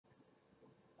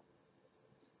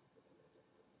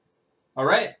All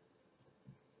right.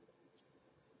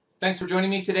 Thanks for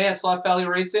joining me today at Slot Valley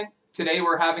Racing. Today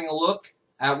we're having a look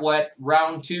at what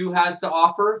Round 2 has to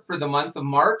offer for the month of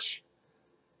March.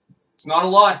 It's not a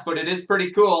lot, but it is pretty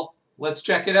cool. Let's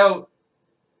check it out.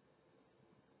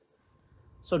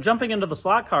 So jumping into the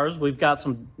slot cars, we've got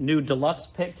some new Deluxe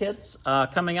pit kits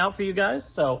coming out for you guys.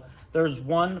 So there's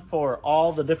one for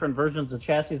all the different versions of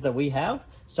chassis that we have,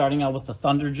 starting out with the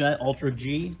Thunderjet Ultra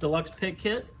G Deluxe pit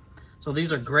kit. So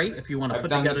these are great if you want to put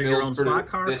together your own slot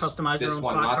car, customize your own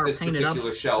slot car, paint it up.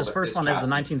 This first one has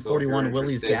the 1941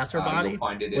 Willys gasser body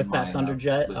with that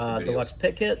Thunderjet Deluxe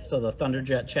pit kit. So the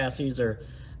Thunderjet chassis are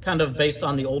kind of based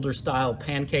on the older style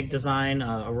pancake design.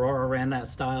 Aurora ran that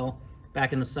style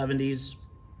back in the 70s.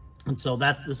 And so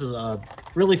this is a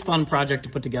really fun project to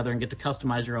put together and get to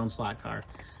customize your own slot car.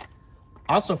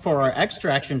 Also for our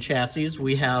extraction chassis,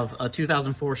 we have a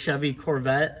 2004 Chevy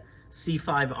Corvette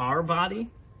C5R body.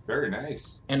 Very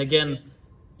nice. And again,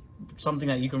 something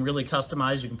that you can really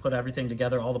customize. You can put everything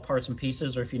together, all the parts and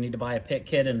pieces, or if you need to buy a pit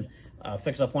kit and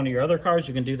fix up one of your other cars,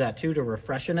 you can do that too to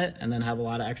refreshen it and then have a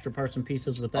lot of extra parts and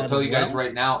pieces with that. I'll tell you guys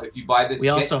right now, if you buy this kit,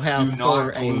 also have do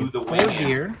not glue the wing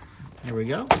in. Here we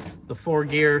go. The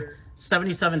 4-gear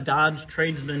 77 Dodge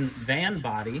Tradesman van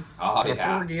body. Oh,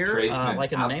 yeah. 4-gear,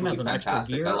 like in the name, has an extra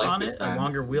gear on it, a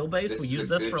longer wheelbase. We use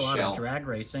this for a lot of drag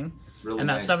racing. It's really and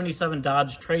that nice. 77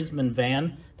 Dodge Tradesman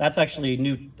van, that's actually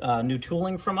new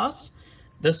tooling from us.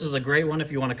 This is a great one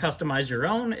if you want to customize your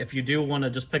own. If you do want to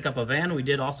just pick up a van, we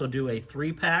did also do a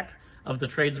 3-pack of the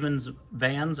Tradesman's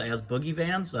vans as boogie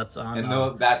vans. That's on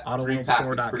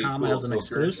AutoWorld.com as an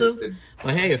exclusive.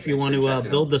 But hey, if you want to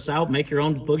build this out, make your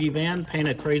own boogie van, paint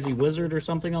a crazy wizard or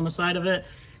something on the side of it,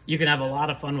 you can have a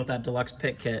lot of fun with that Deluxe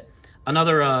pit kit.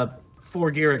 Another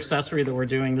 4-gear accessory that we're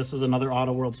doing, this is another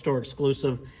AutoWorld store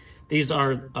exclusive. These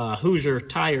are Hoosier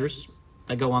tires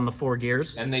that go on the 4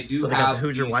 gears. And they do have have the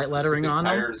Hoosier white lettering on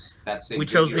them. We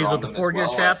chose these with the 4-gear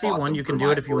chassis. One, you can do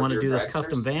it if you want to do this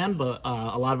custom van, but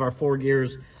a lot of our 4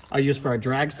 gears are used for our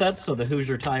drag sets, so the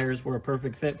Hoosier tires were a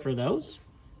perfect fit for those.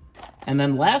 And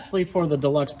then lastly, for the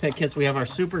Deluxe pit kits, we have our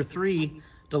Super 3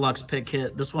 Deluxe pit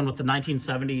kit. This one with the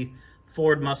 1970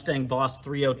 Ford Mustang Boss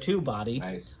 302 body.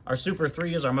 Nice. Our Super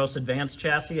 3 is our most advanced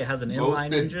chassis. It has an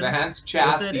inline engine. Most advanced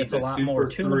chassis, it's a lot Super more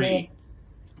tunable.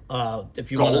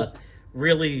 If you want to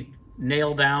really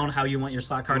nail down how you want your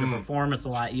slot car to perform, it's a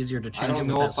lot easier to change. I don't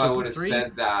know if I would have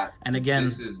said that. And again,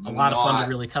 a lot of fun to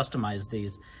really customize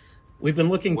these. We've been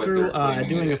looking through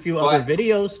doing a few other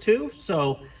videos too.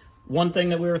 So one thing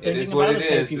that we were thinking about is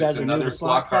if you guys are new to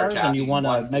slot cars and you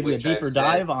want maybe a deeper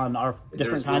dive on our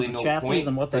different kinds of chassis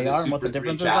and what they are and what the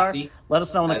differences are, let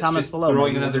us know in the comments below.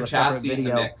 Throwing another chassis in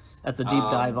the mix. That's a deep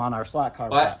dive on our slot car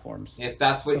platforms. If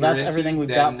that's what you're into, everything we've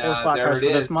got for slot cars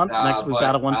for this month. Next, we've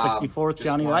got a 1/64th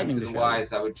Johnny Lightning to show you.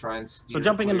 I would try and so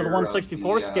jumping into the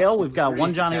 1/64th scale, we've got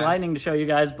one Johnny Lightning to show you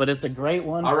guys, but it's a great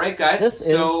one. All right, guys. This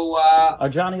is a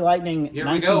Johnny Lightning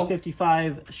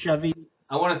 1955 Chevy.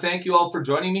 I want to thank you all for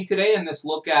joining me today in this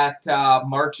look at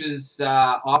March's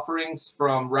offerings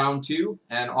from Round 2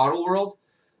 and AutoWorld.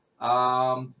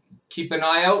 Keep an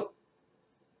eye out,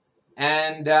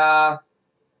 and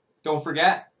don't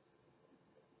forget,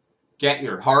 get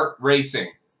your heart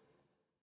racing.